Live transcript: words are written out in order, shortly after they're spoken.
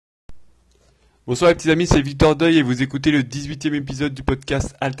Bonsoir les petits amis, c'est Victor Deuil et vous écoutez le 18e épisode du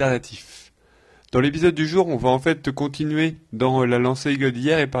podcast Alternatif. Dans l'épisode du jour, on va en fait continuer dans la lancée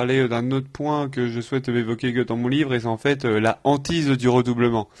d'hier et parler d'un autre point que je souhaite évoquer dans mon livre, et c'est en fait la hantise du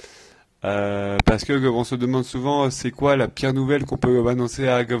redoublement. Parce que on se demande souvent c'est quoi la pire nouvelle qu'on peut annoncer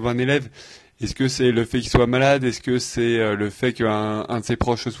à un élève. Est-ce que c'est le fait qu'il soit malade? Est-ce que c'est le fait qu'un de ses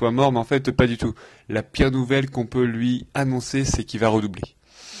proches soit mort? Mais en fait, pas du tout. La pire nouvelle qu'on peut lui annoncer, c'est qu'il va redoubler.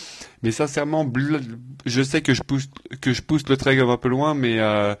 Mais sincèrement, je sais que je pousse le trait un peu loin, mais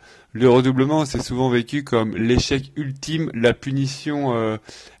le redoublement, c'est souvent vécu comme l'échec ultime, la punition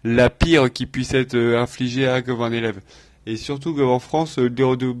la pire qui puisse être infligée à un élève. Et surtout qu'en France, le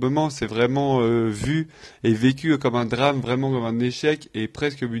redoublement, c'est vraiment vu et vécu comme un drame, vraiment comme un échec et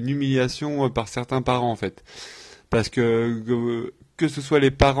presque une humiliation par certains parents en fait. Parce que ce soit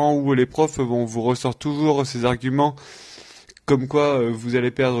les parents ou les profs, vont vous ressort toujours ces arguments comme quoi vous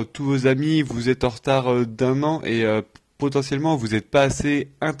allez perdre tous vos amis, vous êtes en retard d'un an et potentiellement vous n'êtes pas assez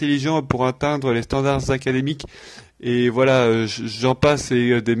intelligent pour atteindre les standards académiques. Et voilà, j'en passe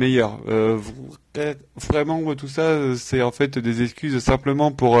et des meilleurs. Vraiment, tout ça, c'est en fait des excuses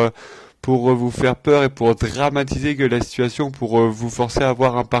simplement pour vous faire peur et pour dramatiser que la situation, pour vous forcer à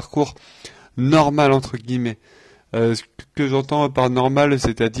avoir un parcours normal entre guillemets. Ce que j'entends par normal,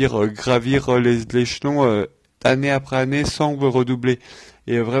 c'est-à-dire gravir les échelons année après année sans redoubler.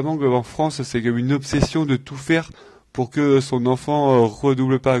 Et vraiment, en France, c'est comme une obsession de tout faire pour que son enfant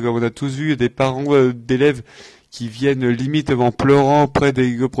redouble pas. Comme on a tous vu des parents d'élèves qui viennent limite en pleurant auprès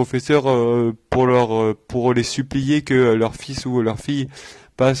des professeurs pour les supplier que leur fils ou leur fille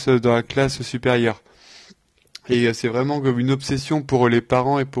passe dans la classe supérieure. Et c'est vraiment comme une obsession pour les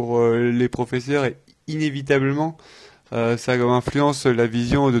parents et pour les professeurs, et inévitablement ça influence la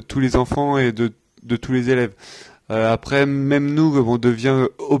vision de tous les enfants et de tous les élèves. Après, même nous, on devient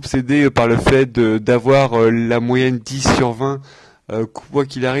obsédé par le fait d'avoir la moyenne 10 sur 20, quoi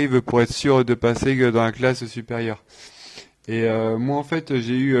qu'il arrive, pour être sûr de passer dans la classe supérieure. Et moi, en fait,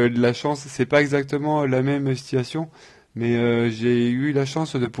 j'ai eu de la chance, c'est pas exactement la même situation, mais j'ai eu la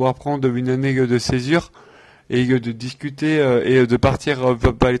chance de pouvoir prendre une année de césure et de discuter et de partir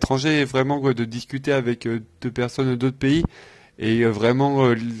à l'étranger et vraiment de discuter avec deux personnes d'autres pays. Et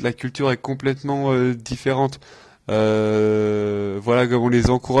vraiment, la culture est complètement différente. Voilà, comme on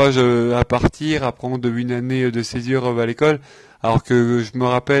les encourage à partir, à prendre une année de césure à l'école. Alors que je me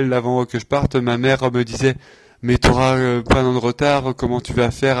rappelle, avant que je parte, ma mère me disait, mais t'auras pas un an de retard, comment tu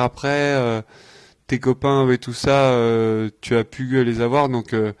vas faire après tes copains et tout ça, tu as pu les avoir.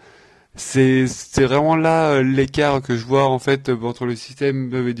 Donc c'est vraiment là l'écart que je vois en fait entre le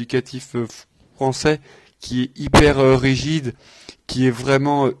système éducatif français qui est hyper rigide, qui est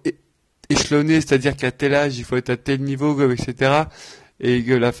vraiment échelonné, c'est-à-dire qu'à tel âge il faut être à tel niveau, etc. Et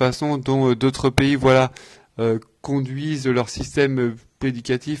que la façon dont d'autres pays, voilà, conduisent leur système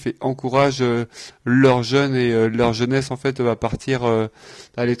éducatif et encouragent leurs jeunes et leur jeunesse en fait à partir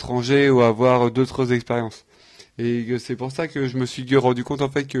à l'étranger ou à avoir d'autres expériences. Et c'est pour ça que je me suis rendu compte en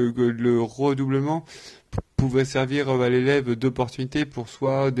fait que le redoublement pouvait servir à l'élève d'opportunité pour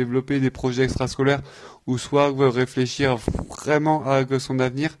soit développer des projets extrascolaires ou soit réfléchir vraiment à son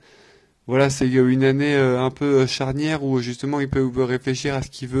avenir. Voilà, c'est une année un peu charnière où justement il peut réfléchir à ce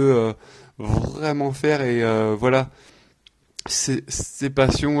qu'il veut vraiment faire et voilà, ses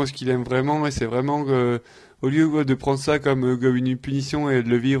passions, ce qu'il aime vraiment, et c'est vraiment au lieu de prendre ça comme une punition et de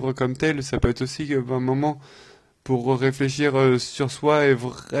le vivre comme tel, ça peut être aussi un moment pour réfléchir sur soi et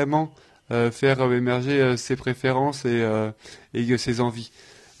vraiment faire émerger ses préférences et ses envies.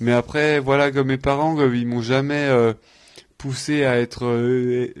 Mais après, voilà, comme mes parents, ils m'ont jamais poussé à être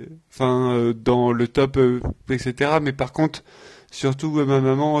dans le top, etc. Mais par contre, surtout ma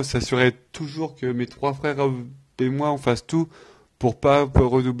maman s'assurait toujours que mes trois frères et moi on fasse tout pour pas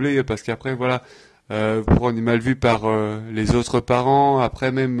redoubler, parce qu'après voilà, on est mal vu par les autres parents.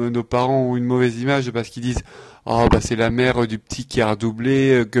 Après, même nos parents ont une mauvaise image parce qu'ils disent oh bah c'est la mère du petit qui a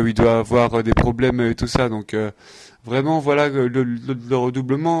redoublé, qu'il doit avoir des problèmes et tout ça. Donc vraiment voilà, le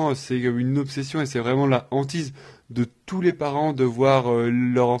redoublement c'est une obsession et c'est vraiment la hantise de tous les parents de voir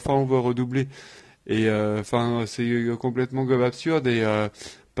leur enfant redoubler. Et c'est complètement absurde et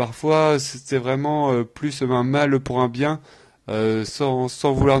parfois c'est vraiment plus un mal pour un bien.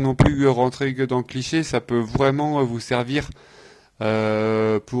 Sans vouloir non plus rentrer dans le cliché, ça peut vraiment vous servir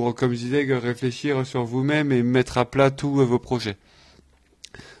pour, comme je disais, réfléchir sur vous-même et mettre à plat tous vos projets.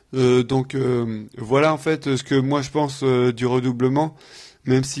 Donc voilà en fait ce que moi je pense du redoublement.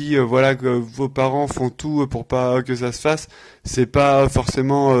 Même si voilà que vos parents font tout pour pas que ça se fasse, c'est pas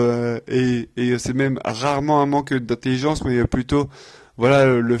forcément et c'est même rarement un manque d'intelligence, mais plutôt voilà,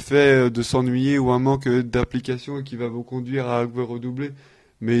 le fait de s'ennuyer ou un manque d'application qui va vous conduire à redoubler.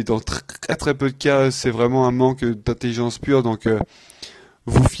 Mais dans très très peu de cas, c'est vraiment un manque d'intelligence pure. Donc,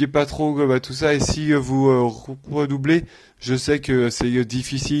 vous fiez pas trop à tout ça. Et si vous redoublez, je sais que c'est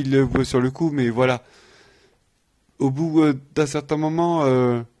difficile sur le coup, mais voilà. Au bout d'un certain moment,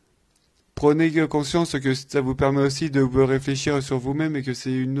 prenez conscience que ça vous permet aussi de vous réfléchir sur vous-même et que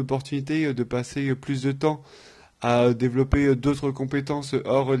c'est une opportunité de passer plus de temps à développer d'autres compétences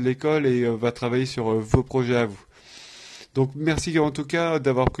hors de l'école et va travailler sur vos projets à vous. Donc merci en tout cas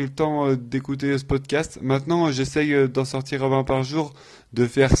d'avoir pris le temps d'écouter ce podcast. Maintenant, j'essaye d'en sortir 20 par jour, de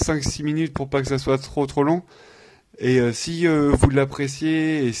faire 5-6 minutes pour pas que ça soit trop long. Et si vous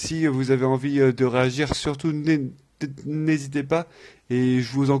l'appréciez et si vous avez envie de réagir, surtout n'hésitez pas. Et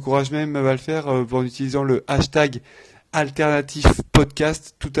je vous encourage même à le faire en utilisant le hashtag alternatif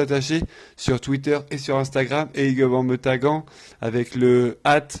podcast tout attaché sur Twitter et sur Instagram et également me taguant avec le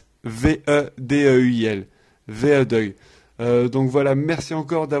 @VEDEUIL. VEDEUIL. Donc voilà, merci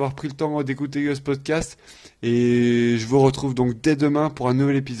encore d'avoir pris le temps d'écouter ce podcast et je vous retrouve donc dès demain pour un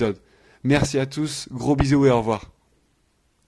nouvel épisode. Merci à tous, gros bisous et au revoir.